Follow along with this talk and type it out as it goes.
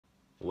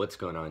What's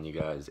going on, you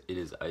guys? It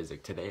is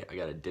Isaac. Today I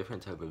got a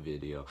different type of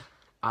video.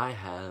 I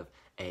have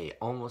a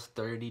almost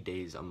 30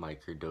 days of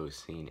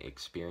microdosing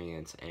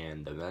experience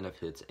and the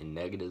benefits and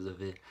negatives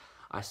of it.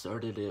 I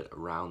started it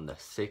around the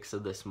 6th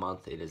of this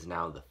month. It is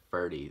now the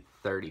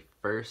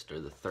 31st or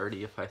the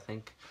 30th, I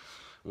think,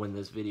 when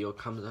this video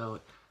comes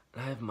out.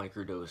 I have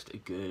microdosed a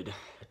good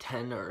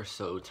 10 or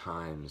so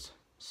times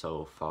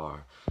so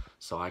far.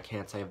 So I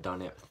can't say I've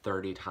done it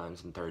 30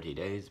 times in 30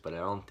 days, but I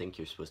don't think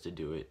you're supposed to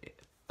do it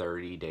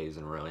 30 days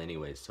in a row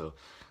anyway. So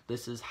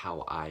this is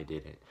how I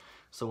did it.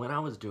 So when I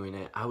was doing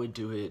it, I would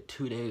do it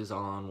 2 days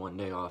on, 1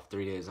 day off,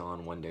 3 days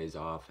on, 1 day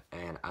off,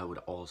 and I would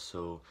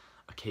also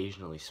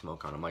occasionally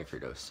smoke on a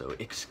microdose. So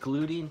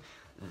excluding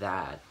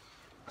that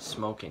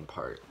smoking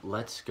part,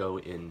 let's go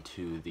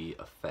into the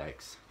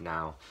effects.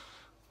 Now,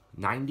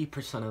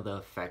 90% of the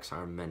effects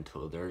are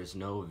mental. There is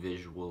no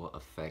visual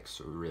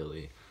effects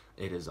really.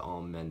 It is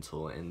all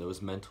mental, and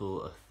those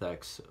mental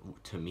effects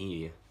to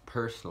me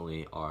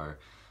personally are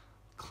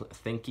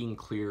thinking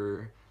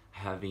clearer,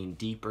 having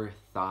deeper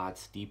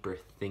thoughts, deeper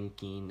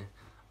thinking,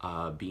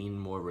 being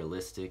more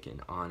realistic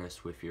and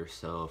honest with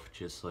yourself,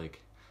 just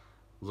like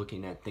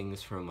looking at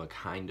things from a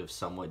kind of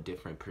somewhat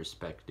different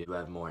perspective. You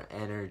have more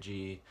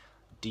energy,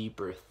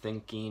 deeper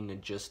thinking,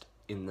 just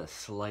in the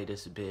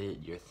slightest bit,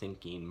 you're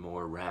thinking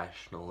more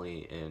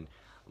rationally and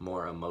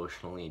more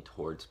emotionally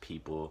towards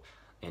people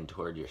and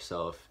toward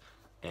yourself.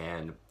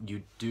 And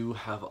you do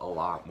have a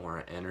lot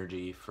more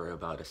energy for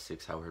about a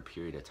 6-hour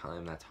period of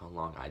time. That's how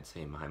long I'd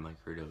say my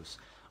microdose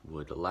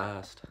would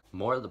last.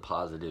 More of the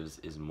positives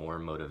is more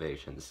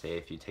motivation. Say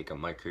if you take a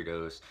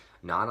microdose,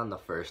 not on the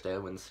first day, I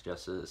wouldn't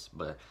suggest this,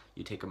 but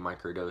you take a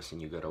microdose and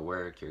you go to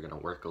work, you're gonna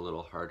work a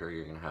little harder,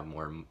 you're gonna have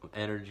more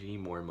energy,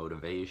 more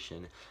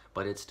motivation,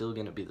 but it's still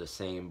gonna be the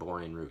same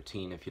boring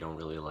routine if you don't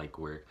really like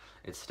work.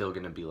 It's still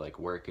gonna be like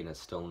working,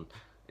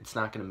 it's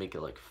not going to make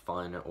it like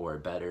fun or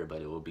better,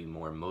 but it will be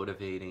more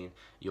motivating,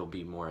 you'll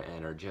be more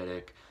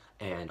energetic.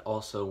 And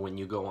also when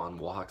you go on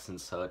walks and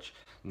such,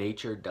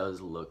 nature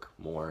does look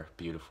more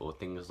beautiful,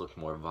 things look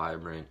more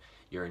vibrant,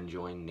 you're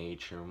enjoying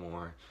nature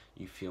more,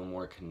 you feel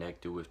more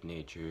connected with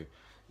nature,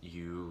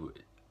 you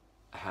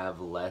have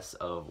less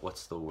of,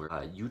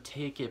 you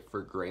take it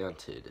for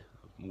granted,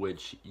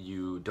 which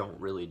you don't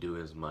really do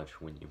as much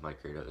when you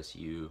microdose.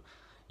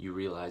 You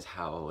realize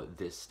how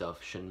this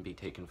stuff shouldn't be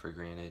taken for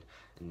granted.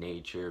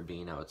 Nature,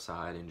 being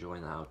outside,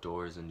 enjoying the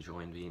outdoors,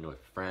 enjoying being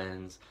with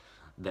friends,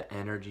 the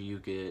energy you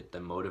get, the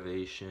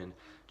motivation,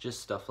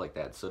 just stuff like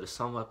that. So to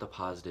sum up the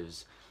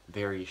positives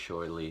very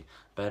shortly,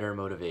 better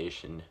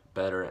motivation,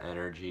 better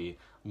energy,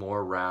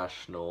 more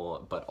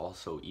rational but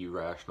also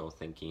irrational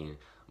thinking,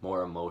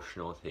 more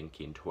emotional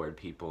thinking toward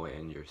people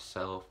and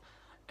yourself,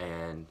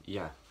 and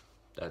yeah,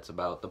 that's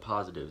about the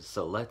positives.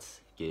 So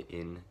let's get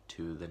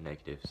into the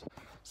negatives.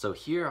 So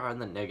here are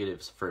the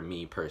negatives for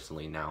me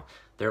personally. Now,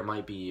 there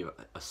might be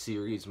a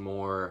series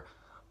more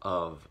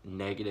of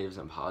negatives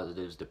and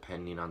positives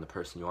depending on the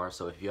person you are.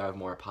 So if you have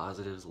more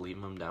positives,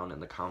 leave them down in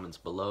the comments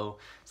below.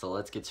 So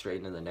let's get straight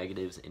into the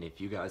negatives, and if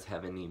you guys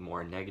have any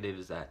more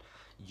negatives that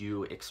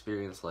you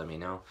experience, let me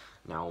know.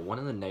 Now, one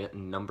of the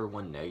number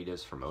one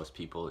negatives for most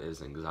people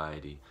is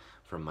anxiety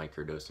from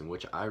microdosing,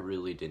 which I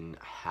really didn't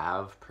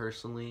have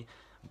personally,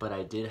 but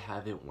I did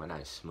have it when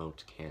I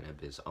smoked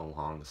cannabis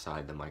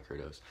alongside the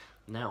microdose.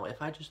 Now,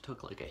 if I just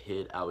took like a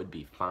hit, I would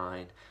be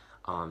fine.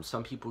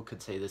 Some people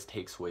could say this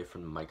takes away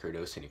from the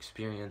microdosing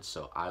experience,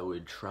 so I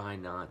would try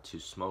not to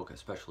smoke,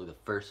 especially the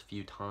first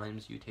few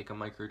times you take a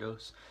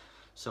microdose.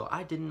 So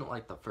I didn't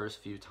like the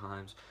first few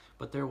times,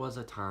 but there was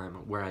a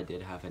time where I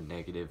did have a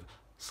negative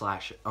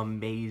 /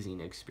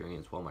 amazing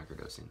experience while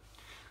microdosing.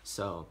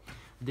 So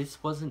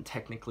this wasn't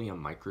technically a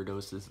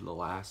microdose. This is the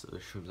last of the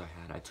shrooms I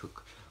had. I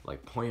took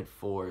like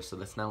 0.4, so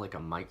that's not like a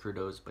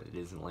microdose, but it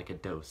isn't like a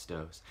dose.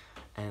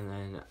 And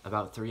then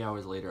about 3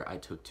 hours later, I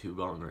took 2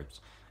 bong rips,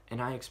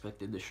 and I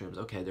expected the shrooms,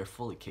 okay, they're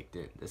fully kicked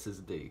in. This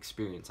is the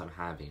experience I'm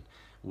having,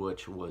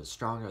 which was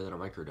stronger than a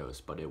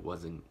microdose, but it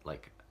wasn't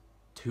like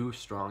too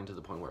strong to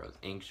the point where I was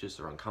anxious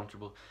or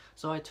uncomfortable.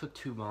 So I took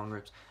 2 bong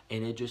rips,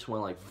 and it just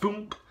went like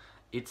boom.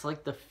 It's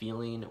like the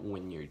feeling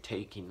when you're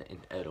taking an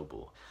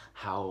edible.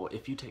 How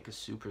if you take a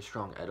super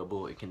strong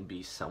edible, it can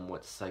be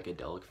somewhat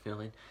psychedelic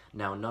feeling.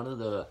 Now, none of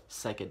the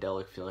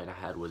psychedelic feeling I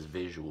had was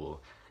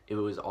visual. It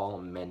was all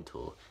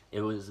mental. It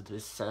was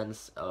this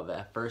sense of,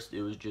 at first,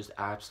 it was just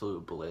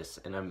absolute bliss,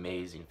 an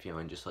amazing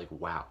feeling, just like,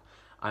 wow,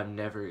 I've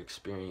never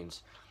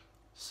experienced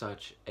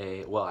such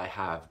a, well, I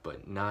have,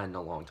 but not in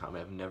a long time.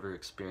 I've never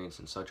experienced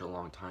in such a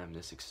long time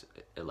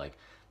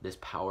this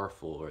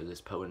powerful or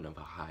this potent of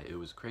a high. It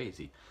was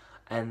crazy.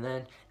 And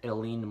then it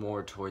leaned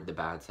more toward the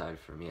bad side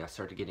for me. I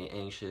started getting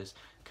anxious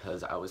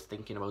because I was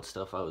thinking about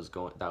stuff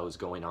that was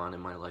going on in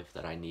my life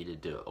that I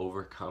needed to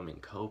overcome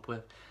and cope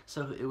with.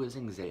 So it was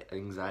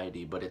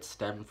anxiety, but it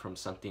stemmed from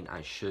something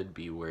I should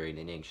be worried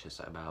and anxious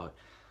about,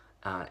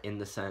 in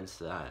the sense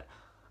that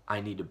I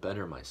need to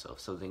better myself.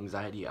 So the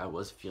anxiety I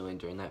was feeling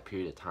during that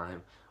period of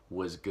time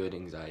was good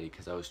anxiety,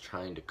 because I was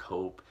trying to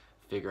cope,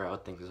 figure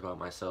out things about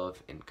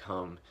myself, and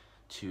come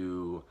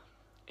to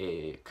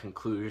a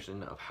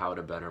conclusion of how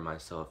to better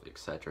myself,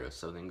 etc.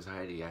 So the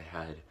anxiety I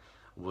had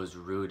was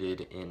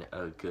rooted in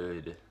a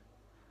good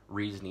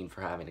reasoning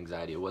for having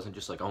anxiety. It wasn't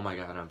just like, oh my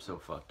god, I'm so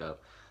fucked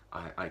up,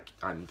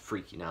 I'm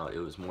freaking out. It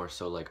was more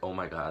so like, oh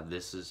my god,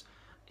 this is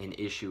an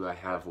issue I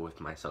have with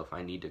myself.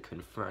 I need to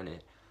confront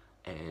it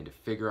and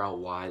figure out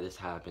why this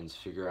happens,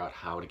 figure out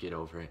how to get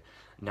over it.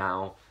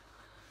 Now,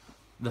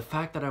 the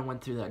fact that I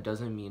went through that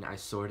doesn't mean I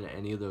sorted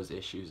any of those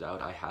issues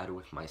out I had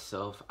with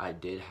myself. I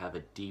did have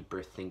a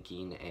deeper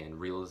thinking and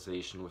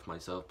realization with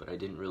myself, but I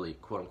didn't really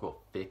quote-unquote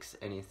fix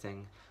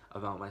anything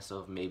about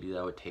myself. Maybe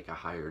that would take a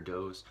higher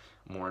dose,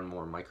 more and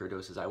more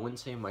microdoses. I wouldn't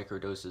say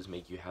microdoses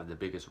make you have the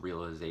biggest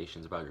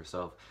realizations about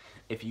yourself.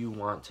 If you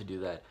want to do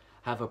that,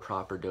 have a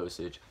proper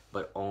dosage,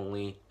 but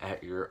only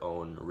at your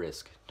own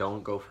risk.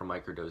 Don't go for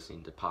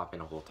microdosing to pop in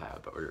a whole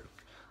tab or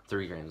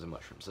 3 grams of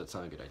mushrooms. That's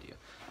not a good idea.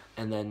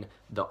 And then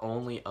the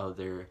only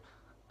other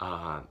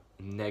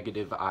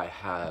negative I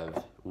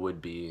have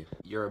would be,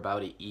 you're about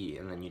to eat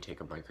and then you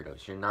take a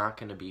microdose. You're not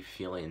going to be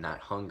feeling that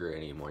hunger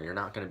anymore. You're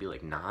not going to be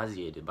like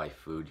nauseated by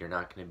food. You're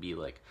not going to be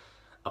like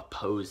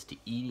opposed to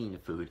eating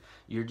food.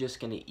 You're just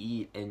going to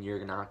eat and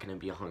you're not going to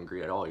be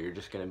hungry at all. You're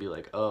just going to be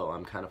like, oh,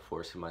 I'm kind of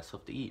forcing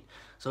myself to eat.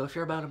 So if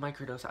you're about to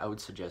microdose, I would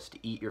suggest to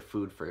eat your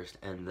food first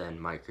and then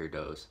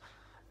microdose.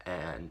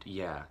 And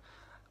yeah,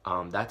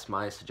 that's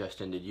my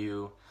suggestion to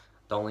you.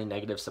 The only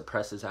negative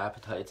suppresses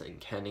appetites and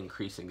can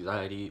increase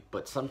anxiety,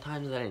 but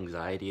sometimes that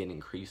anxiety it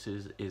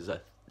increases is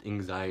a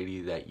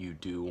anxiety that you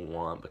do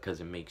want because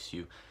it makes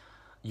you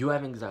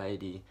have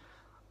anxiety,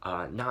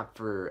 not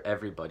for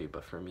everybody,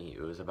 but for me.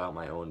 It was about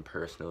my own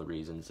personal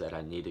reasons that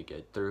I need to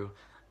get through.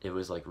 It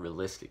was like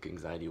realistic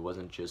anxiety. It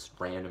wasn't just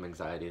random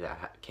anxiety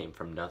that came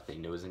from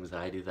nothing. It was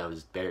anxiety that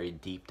was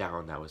buried deep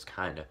down, that was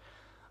kind of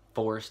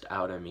forced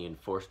out of me and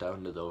forced out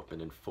into the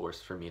open and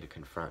forced for me to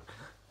confront.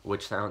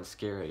 Which sounds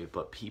scary,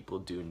 but people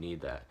do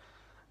need that.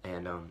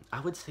 And I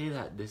would say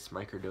that this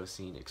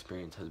microdosing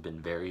experience has been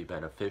very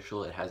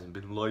beneficial. It hasn't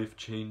been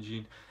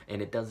life-changing,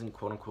 and it doesn't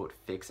quote-unquote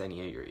fix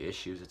any of your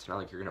issues. It's not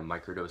like you're going to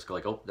microdose, go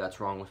like, oh, that's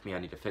wrong with me, I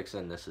need to fix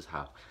it, and this is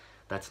how.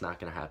 That's not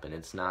going to happen.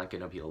 It's not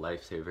going to be a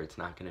lifesaver. It's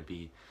not going to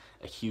be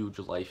a huge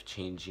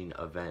life-changing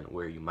event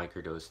where you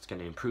microdose. It's going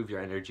to improve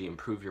your energy,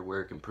 improve your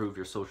work, improve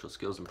your social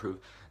skills,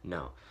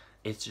 No.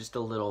 It's just a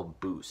little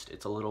boost.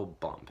 It's a little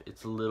bump.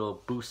 It's a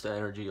little boost of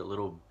energy, a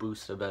little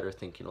boost of better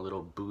thinking, a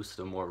little boost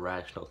of more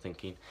rational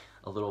thinking,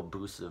 a little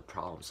boost of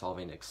problem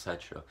solving,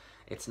 etc.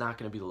 It's not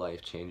going to be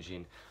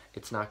life-changing.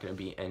 It's not going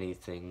to be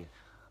anything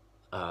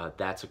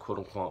that's a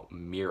quote-unquote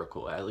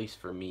miracle. At least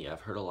for me,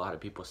 I've heard a lot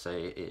of people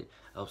say it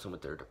helps them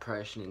with their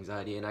depression,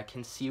 anxiety, and I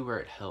can see where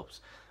it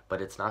helps.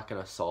 But it's not going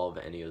to solve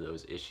any of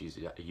those issues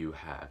that you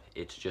have.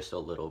 It's just a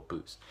little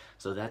boost.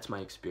 So that's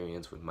my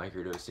experience with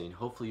microdosing.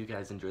 Hopefully you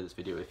guys enjoy this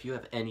video. If you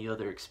have any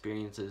other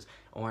experiences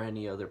or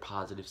any other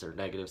positives or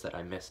negatives that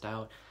I missed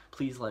out,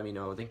 please let me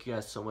know. Thank you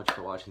guys so much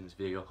for watching this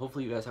video.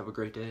 Hopefully you guys have a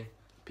great day.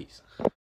 Peace.